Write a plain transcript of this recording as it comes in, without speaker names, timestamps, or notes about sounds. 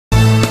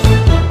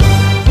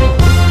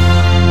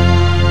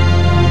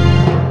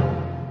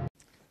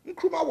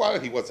while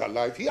he was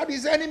alive, he had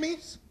his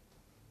enemies.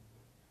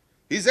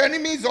 His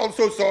enemies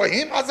also saw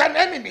him as an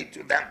enemy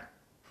to them.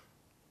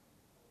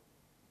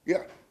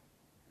 Yeah.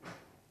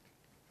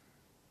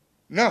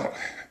 Now,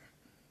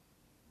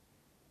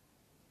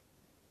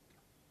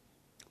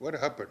 what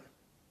happened?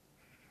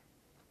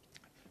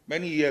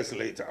 Many years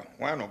later,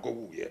 why not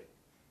go here?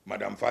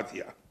 Madam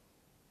Fathia,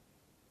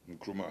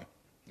 Nkrumah,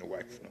 the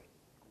wife. No.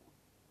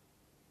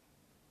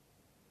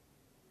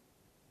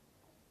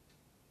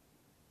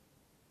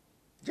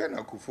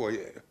 Jena Kuffuor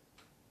here.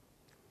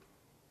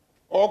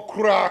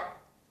 Okra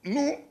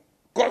no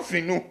coffee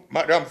no,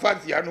 Madam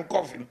Fathia no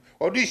coffee no.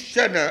 Or this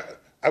shena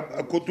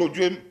a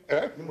kotodwem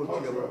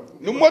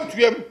no more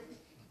twem.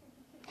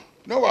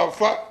 No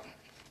alpha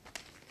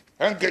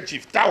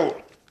handkerchief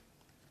towel.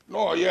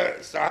 No,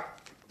 yes, sir.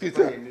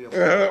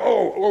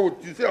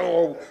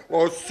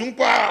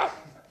 Super.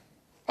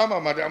 I'm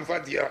a Madam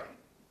Fathia.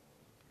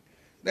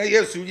 Na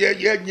yesu ye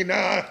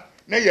nyina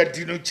na ya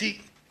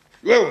dinuchi.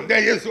 Well, na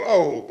yesu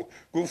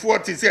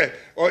Kuffuor ti say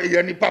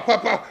ye ni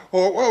papa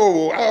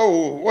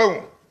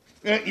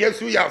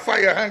yesu ya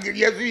fire hang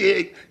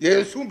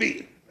yesu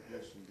be.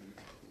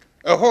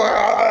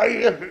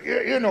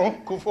 You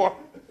know, Kuffuor.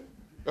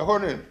 The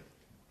honey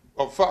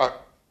of fire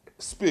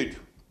spade.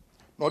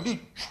 No the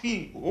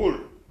tree hole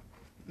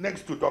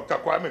next to Dr.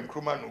 Kwame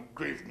Nkrumah no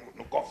grave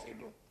no coffin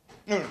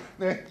no.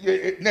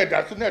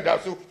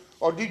 Nedasu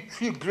or the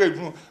tree grave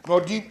no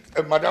the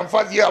Madam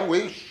Fathia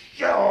way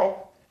sure.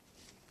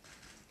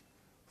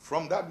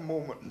 From that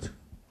moment,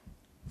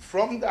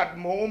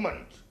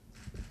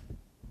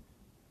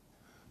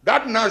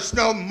 that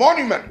national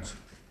monument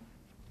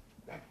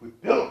that we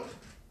built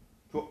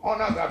to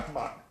honor that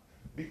man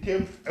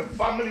became a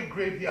family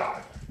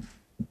graveyard.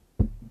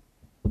 Do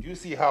you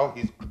see how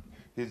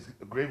his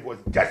grave was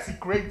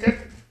desecrated?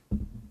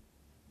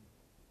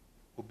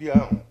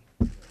 Obiang,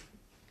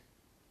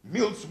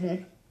 Mills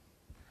Mu,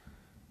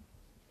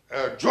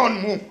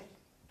 John Mu,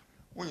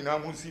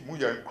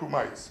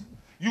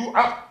 you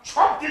have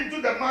chopped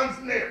into the man's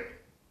name.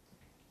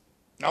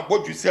 Now,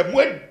 what you say,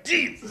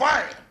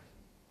 fine.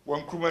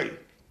 One Nkrumah.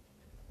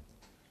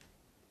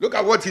 Look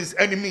at what his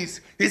enemy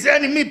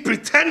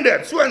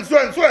pretended, so and so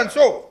and so and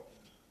so.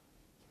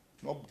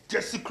 Now,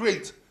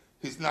 desecrate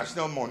his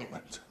national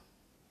monument.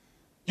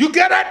 You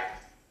get it?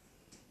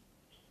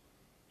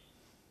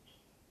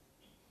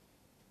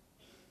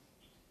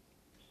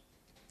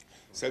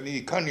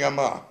 Sani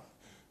Kanyama,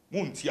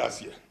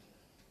 Muntiasia.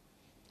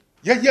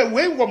 Yeah,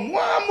 we were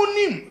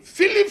munim,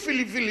 Philip.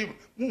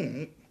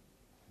 And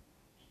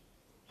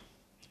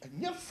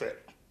you're fair.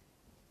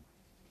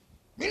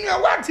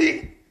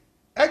 Minawati,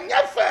 and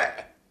you're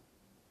fair.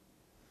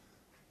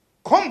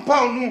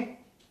 Compound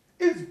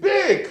is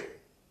big.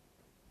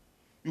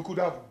 You could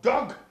have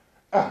dug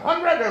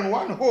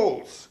 101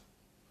 holes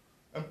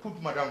and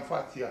put Madam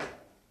Fathia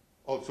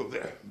also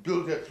there.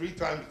 Build a 3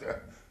 times the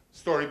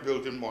story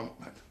building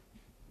monument.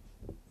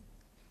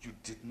 You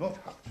did not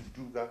have to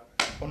do that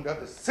under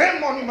the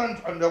same monument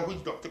under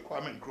which Dr.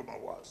 Kwame Nkrumah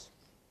was.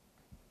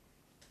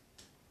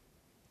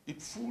 It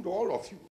fooled all of you.